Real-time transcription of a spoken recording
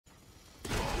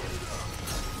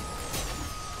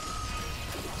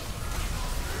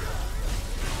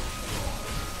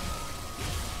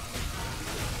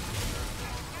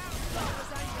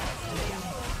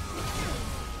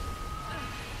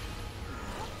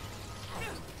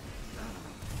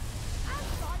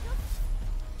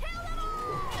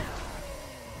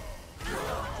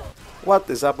What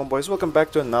is up, my boys? Welcome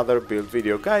back to another build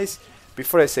video. Guys,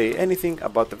 before I say anything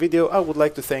about the video, I would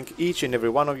like to thank each and every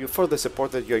one of you for the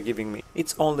support that you are giving me.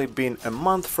 It's only been a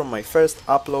month from my first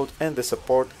upload and the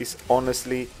support is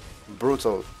honestly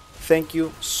brutal. Thank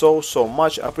you so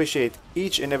much. I appreciate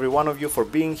each and every one of you for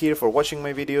being here, for watching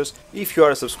my videos. If you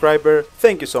are a subscriber,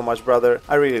 thank you so much, brother.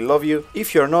 I really love you.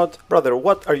 If you're not, brother,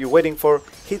 what are you waiting for?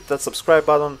 Hit that subscribe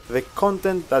button. The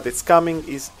content that is coming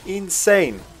is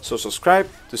insane. So subscribe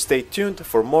to stay tuned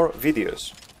for more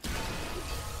videos.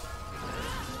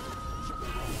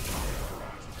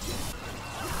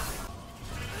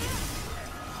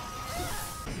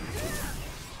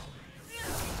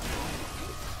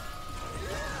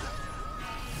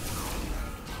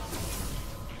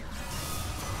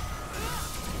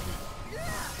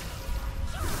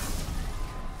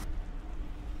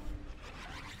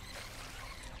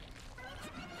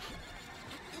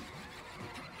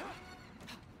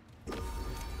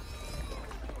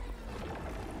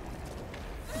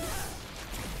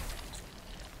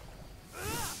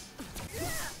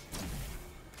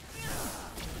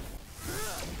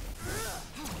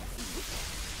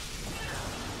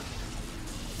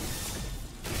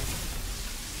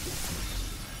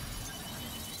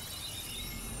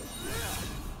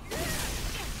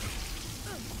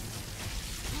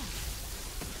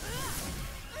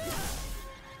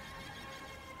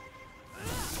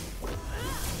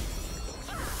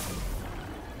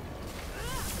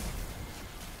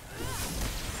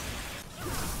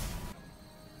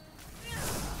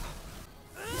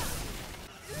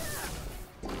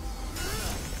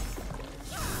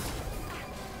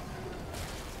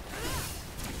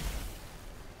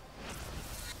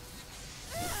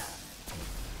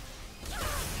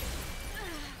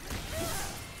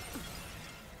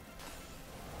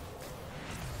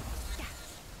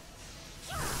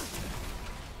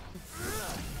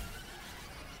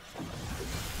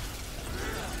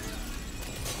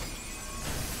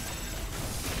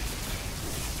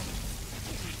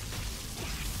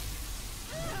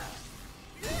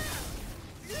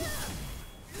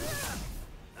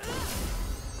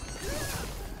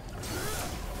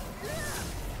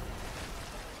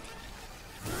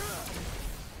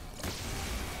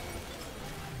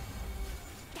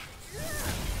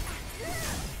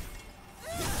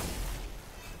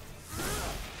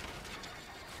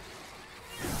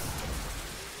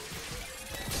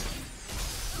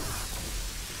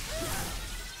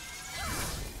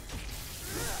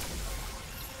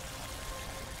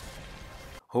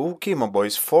 Okay, my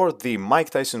boys, for the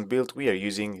Mike Tyson build we are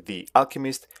using the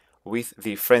Alchemist with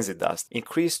the Frenzy Dust.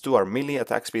 Increase to our melee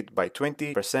attack speed by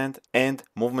 20% and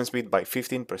movement speed by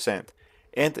 15%.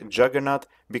 And Juggernaut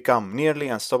become nearly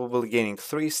unstoppable, gaining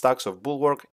 3 stacks of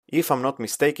Bulwark. If I'm not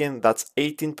mistaken, that's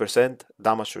 18%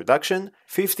 damage reduction,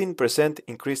 15%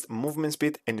 increased movement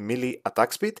speed and melee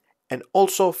attack speed, and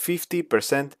also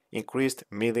 50% increased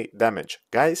melee damage.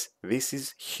 Guys, this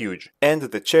is huge. And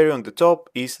the cherry on the top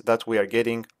is that we are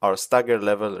getting our stagger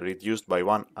level reduced by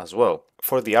 1 as well.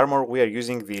 For the armor, we are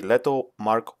using the Leto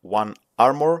Mark 1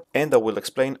 armor, and I will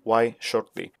explain why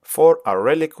shortly. For our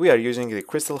relic, we are using the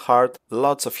Crystal Heart,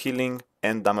 lots of healing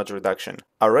and damage reduction.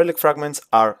 Our relic fragments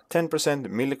are 10%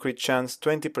 melee crit chance,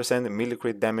 20% melee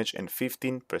crit damage and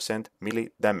 15% melee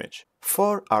damage.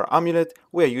 For our amulet,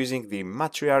 we are using the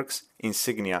Matriarch's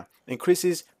Insignia.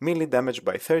 Increases melee damage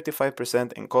by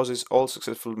 35% and causes all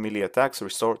successful melee attacks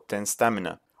restore 10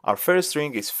 stamina. Our first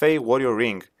ring is Fey Warrior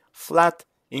Ring. Flat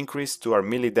increase to our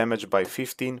melee damage by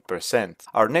 15%.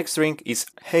 Our next ring is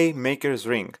Haymaker's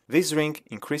Ring. This ring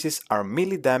increases our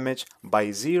melee damage by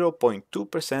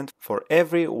 0.2% for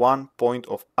every 1 point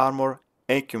of armor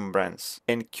encumbrance.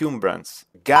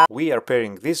 We are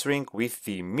pairing this ring with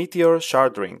the Meteor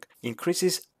Shard Ring.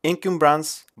 Increases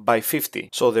encumbrance by 50.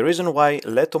 So the reason why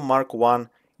Leto Mark 1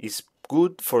 is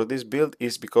good for this build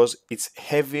is because it's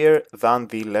heavier than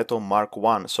the Leto Mark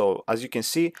 1. So as you can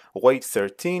see, weight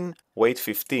 13, weight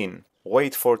 15,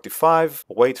 weight 45,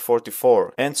 weight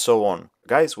 44, and so on.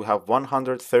 Guys, we have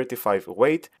 135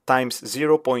 weight times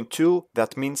 0.2,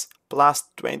 that means plus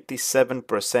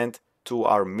 27% to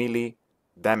our melee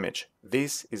damage.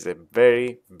 This is a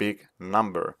very big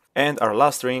number. And our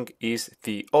last ring is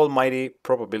the Almighty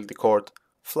Probability Cord.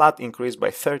 Flat increase by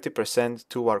 30%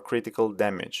 to our critical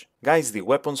damage. Guys, the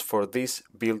weapons for this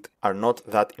build are not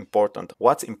that important.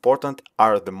 What's important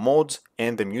are the mods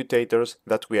and the mutators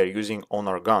that we are using on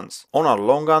our guns. On our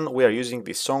long gun, we are using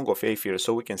the Song of Aether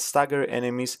so we can stagger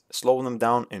enemies, slow them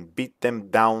down and beat them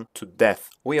down to death.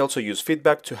 We also use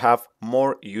feedback to have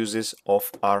more uses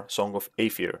of our Song of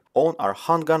Aether. On our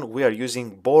handgun, we are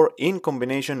using Bore in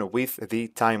combination with the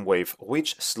Time Wave,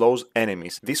 which slows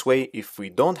enemies. This way, if we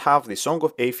don't have the Song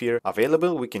of Aether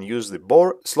available, we can use the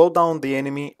Bore, slow down the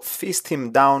enemy, fist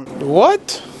him down.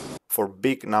 What? For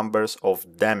big numbers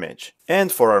of damage. And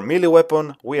for our melee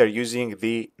weapon, we are using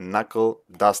the Knuckle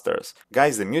Dusters.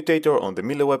 Guys, the mutator on the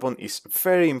melee weapon is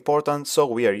very important, so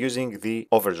we are using the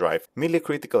Overdrive. Melee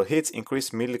critical hits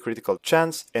increase melee critical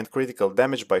chance and critical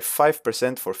damage by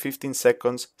 5% for 15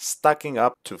 seconds, stacking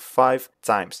up to 5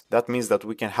 times. That means that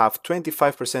we can have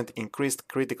 25% increased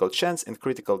critical chance and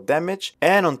critical damage,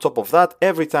 and on top of that,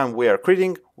 every time we are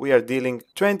critting, we are dealing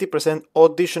 20%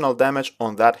 additional damage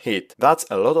on that hit. That's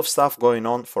a lot of stuff going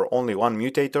on for only one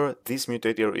mutator. This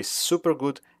mutator is super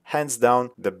good, hands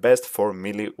down the best for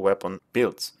melee weapon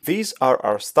builds. These are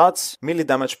our stats: melee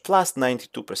damage plus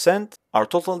 92%, our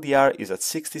total DR is at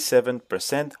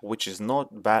 67%, which is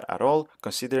not bad at all,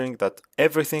 considering that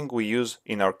everything we use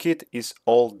in our kit is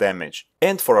all damage.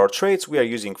 And for our traits, we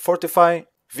are using Fortify,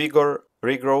 Vigor,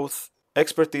 Regrowth,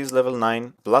 Expertise level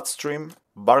 9, Bloodstream,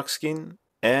 Barkskin,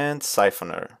 and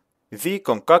Siphoner. The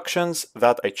concoctions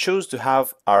that I choose to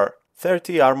have are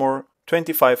 30 armor,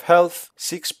 25 health,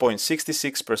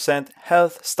 6.66%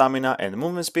 health, stamina and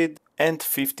movement speed, and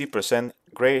 50%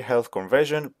 grey health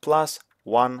conversion plus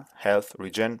 1 health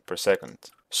regen per second.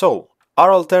 So,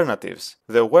 our alternatives.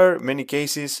 There were many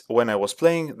cases when I was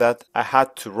playing that I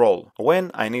had to roll.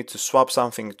 When I need to swap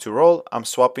something to roll, I'm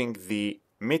swapping the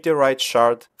Meteorite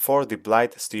Shard for the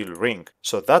Blight Steel Ring.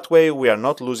 So that way we are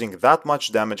not losing that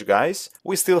much damage, guys.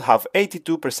 We still have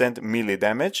 82% melee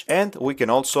damage and we can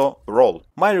also roll.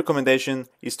 My recommendation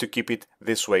is to keep it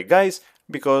this way, guys,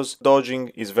 because dodging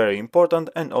is very important,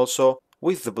 and also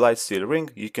with the Blight Steel Ring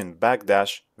you can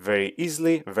backdash very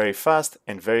easily, very fast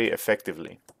and very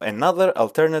effectively. Another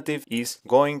alternative is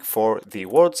going for the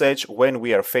Ward's Edge when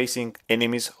we are facing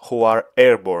enemies who are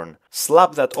airborne.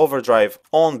 Slap that overdrive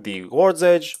on the Ward's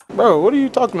Edge. Bro, what are you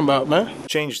talking about, man?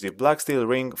 Change the Black Steel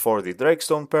Ring for the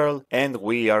Drakestone Pearl and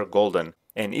we are golden.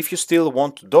 And if you still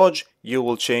want to dodge, you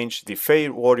will change the Fey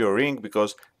Warrior Ring,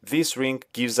 because this ring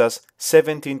gives us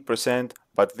 17%,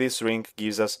 but this ring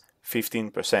gives us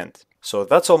 15%. So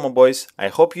that's all, my boys. I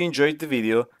hope you enjoyed the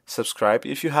video. Subscribe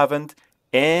if you haven't,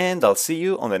 and I'll see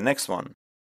you on the next one.